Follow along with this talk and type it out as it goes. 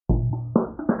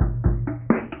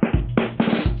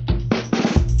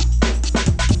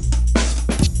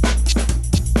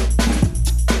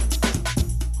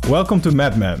Welcome to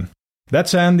MEDMEN.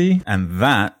 That's Andy. And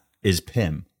that is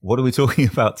Pim. What are we talking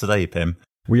about today, Pim?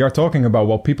 We are talking about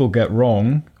what people get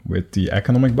wrong with the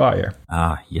economic buyer.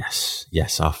 Yes,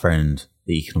 our friend,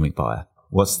 the economic buyer.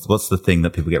 What's the thing that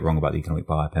people get wrong about the economic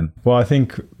buyer, Pim? Well, I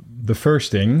think the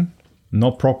first thing,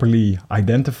 not properly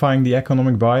identifying the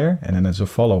economic buyer, and then as a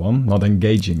follow-on, not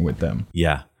engaging with them.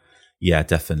 Yeah,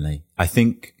 definitely. I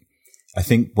think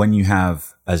when you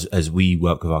have, as we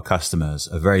work with our customers,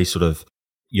 a very sort of,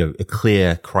 a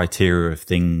clear criteria of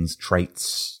things,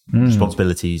 traits,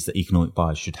 responsibilities that economic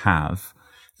buyers should have,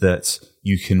 that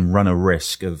you can run a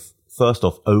risk of, first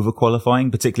off, overqualifying,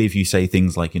 particularly if you say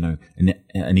things like, an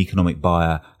economic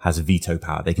buyer has a veto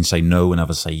power. They can say no when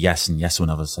others say yes, and yes when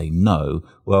others say no.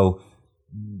 Well,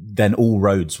 then all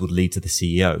roads would lead to the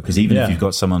CEO, because even if you've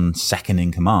got someone second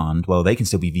in command, well, they can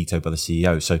still be vetoed by the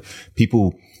CEO. So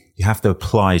you have to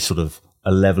apply sort of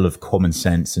a level of common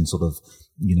sense and sort of,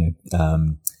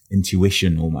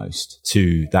 intuition almost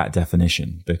to that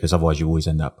definition, because otherwise you always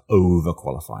end up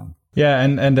overqualifying. Yeah,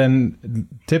 and then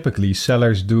typically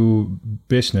sellers do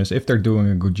business, if they're doing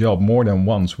a good job, more than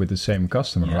once with the same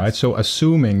customer, right? So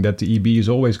assuming that the EB is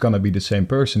always going to be the same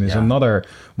person is another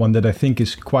one that I think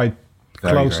is quite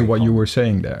close to what you were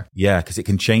saying there. Yeah, because it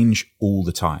can change all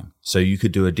the time. So you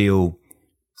could do a deal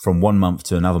from one month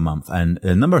to another month, and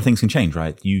a number of things can change,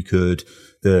 right?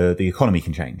 The economy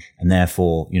can change, and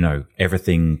therefore,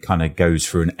 everything kind of goes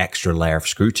through an extra layer of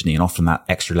scrutiny, and often that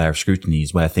extra layer of scrutiny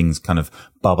is where things kind of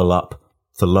bubble up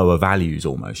for lower values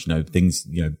almost. Things,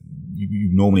 you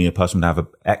normally a person would have an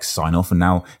X sign off and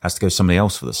now has to go somebody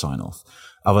else for the sign off.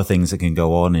 Other things that can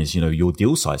go on is, your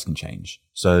deal size can change.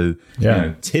 So,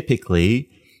 typically,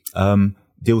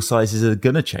 deal sizes are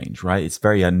going to change, right? It's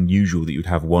very unusual that you'd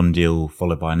have one deal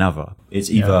followed by another. It's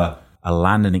either a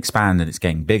land and expand and it's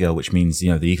getting bigger, which means,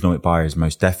 the economic buyer is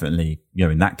most definitely,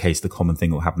 in that case, the common thing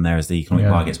that will happen there is the economic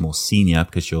buyer gets more senior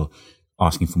because you're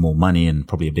asking for more money and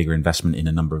probably a bigger investment in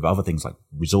a number of other things like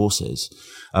resources.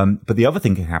 But the other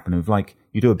thing can happen if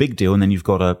you do a big deal and then you've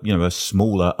got a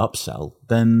smaller upsell,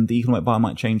 then the economic buyer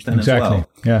might change then as well.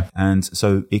 Yeah. And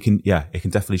so it can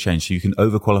definitely change. So you can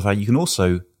overqualify. You can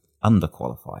also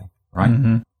underqualify, right?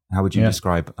 Mm-hmm. How would you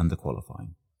describe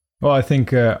underqualifying? Well, I think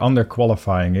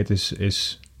underqualifying it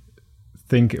is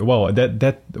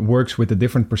that works with a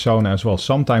different persona as well.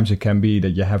 Sometimes it can be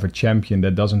that you have a champion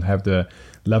that doesn't have the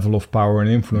level of power and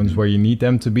influence where you need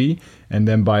them to be, and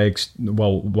then by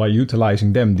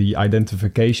utilizing them, the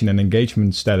identification and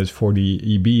engagement status for the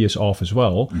EB is off as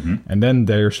well, and then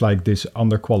there's this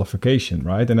underqualification,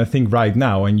 right? And I think right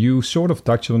now, and you sort of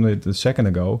touched on it a second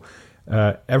ago,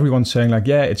 everyone's saying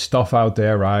it's tough out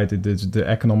there, right? It's the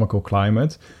economical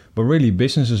climate, but really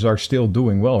businesses are still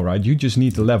doing well, right? You just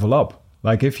need to level up.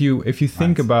 If you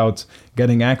think about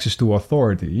getting access to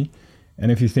authority,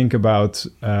 and if you think about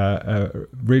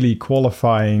really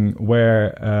qualifying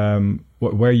where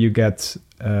you get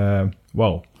the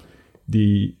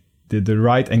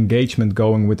right engagement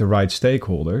going with the right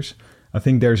stakeholders, I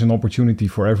think there's an opportunity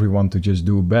for everyone to just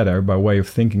do better by way of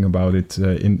thinking about it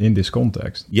in this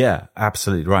context. Yeah,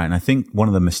 absolutely right. And I think one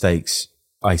of the mistakes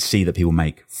I see that people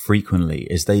make frequently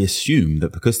is they assume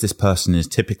that because this person is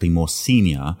typically more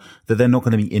senior, that they're not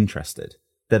going to be interested,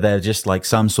 that they're just like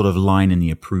some sort of line in the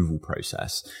approval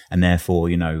process. And therefore,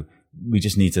 we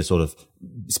just need to sort of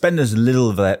spend as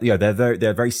little of that,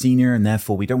 they're very senior and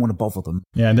therefore we don't want to bother them.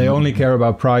 Yeah, and they only care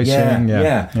about pricing.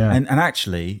 Yeah. And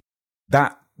actually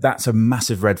that's a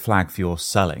massive red flag for your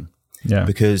selling. Yeah.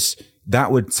 Because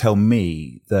that would tell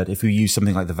me that if you use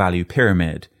something like the value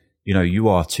pyramid, you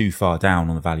are too far down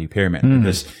on the value pyramid.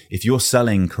 Because if you're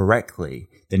selling correctly,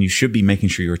 then you should be making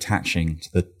sure you're attaching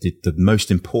to the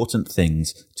most important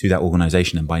things to that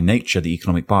organization. And by nature, the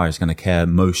economic buyer is going to care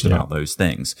most about those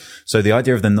things. So the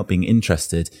idea of them not being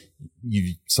interested,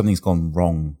 something's gone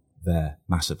wrong there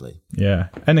massively. Yeah.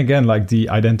 And again, the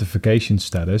identification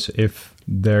status, if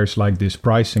there's this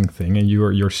pricing thing and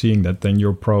you're seeing that, then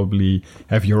you're probably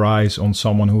have your eyes on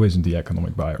someone who isn't the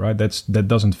economic buyer, right? That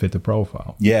doesn't fit the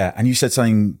profile. Yeah. And you said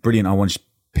something brilliant I want to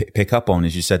pick up on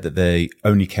is you said that they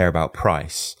only care about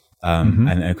price. And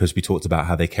because we talked about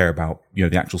how they care about,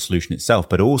 the actual solution itself,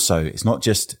 but also it's not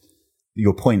just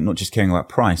your point, not just caring about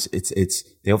price. It's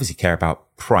they obviously care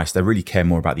about price. They really care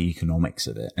more about the economics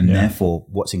of it. And therefore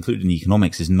what's included in the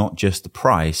economics is not just the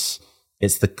price,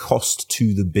 it's the cost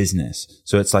to the business.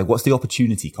 So it's what's the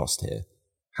opportunity cost here?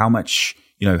 How much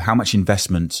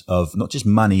investment of not just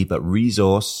money, but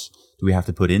resource, do we have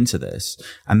to put into this?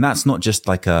 And that's not just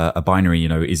like a binary, you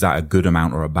know, is that a good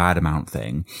amount or a bad amount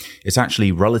thing? It's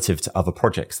actually relative to other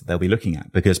projects that they'll be looking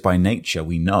at, because by nature,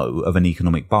 we know of an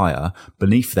economic buyer.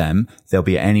 Beneath them, there'll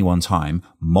be at any one time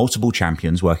multiple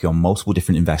champions working on multiple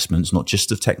different investments, not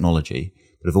just of technology,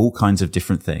 but of all kinds of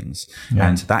different things. Yeah.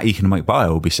 And that economic buyer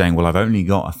will be saying, well, I've only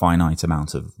got a finite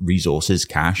amount of resources,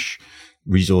 cash,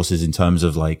 resources in terms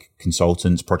of like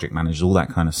consultants, project managers, all that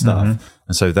kind of stuff. Mm-hmm.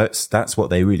 And so that's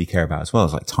what they really care about as well,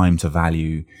 is like time to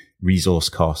value, resource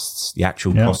costs, the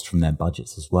actual cost from their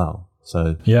budgets as well.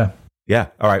 So yeah.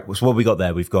 All right. So what we got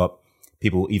there? We've got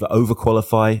people either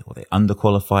overqualify or they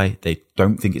underqualify. They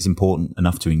don't think it's important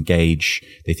enough to engage.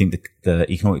 They think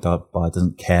the economic buyer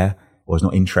doesn't care or is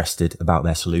not interested about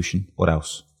their solution. What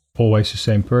else? Always the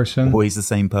same person. Always the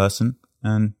same person.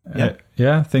 And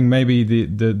I think maybe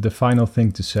the final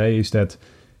thing to say is that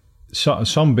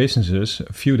some businesses,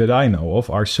 a few that I know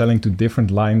of, are selling to different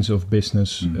lines of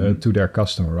business to their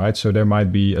customer, right? So there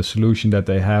might be a solution that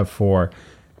they have for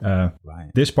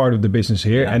this part of the business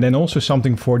here, and then also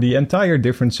something for the entire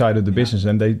different side of the business,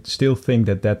 and they still think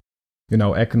that you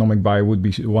know, economic buyer would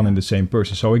be one and the same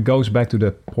person. So it goes back to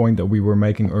the point that we were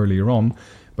making earlier on.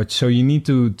 But so you need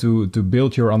to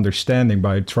build your understanding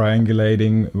by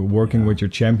triangulating, working with your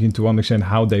champion to understand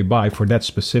how they buy for that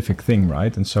specific thing,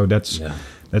 right? And so that's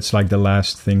like the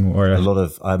last thing. Or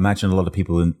I imagine a lot of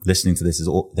people listening to this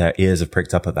their ears have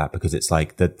pricked up at that, because it's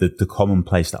like the common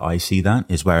place that I see that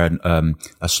is where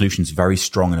a solution's very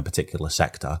strong in a particular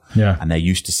sector, and they're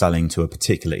used to selling to a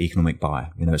particular economic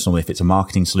buyer. You know, it's normally, if it's a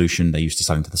marketing solution, they're used to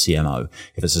selling to the CMO.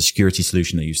 If it's a security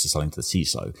solution, they're used to selling to the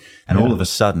CISO. And all of a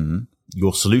sudden,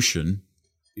 your solution,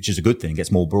 which is a good thing,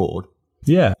 gets more broad.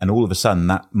 Yeah. And all of a sudden,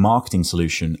 that marketing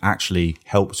solution actually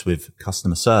helps with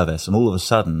customer service. And all of a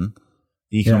sudden,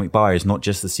 the economic buyer is not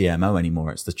just the CMO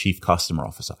anymore. It's the chief customer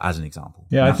officer, as an example.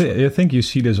 Yeah, I think you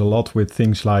see this a lot with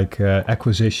things like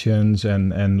acquisitions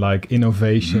and like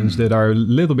innovations that are a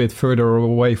little bit further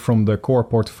away from the core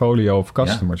portfolio of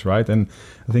customers, right? And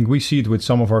I think we see it with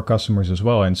some of our customers as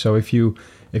well. And so if you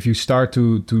start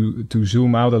to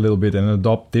zoom out a little bit and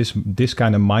adopt this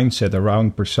kind of mindset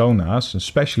around personas,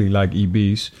 especially like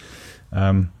EBs,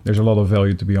 there's a lot of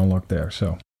value to be unlocked there.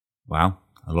 So, wow.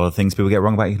 A lot of things people get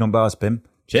wrong about economic buyers, Pim.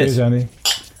 Cheers, Andy.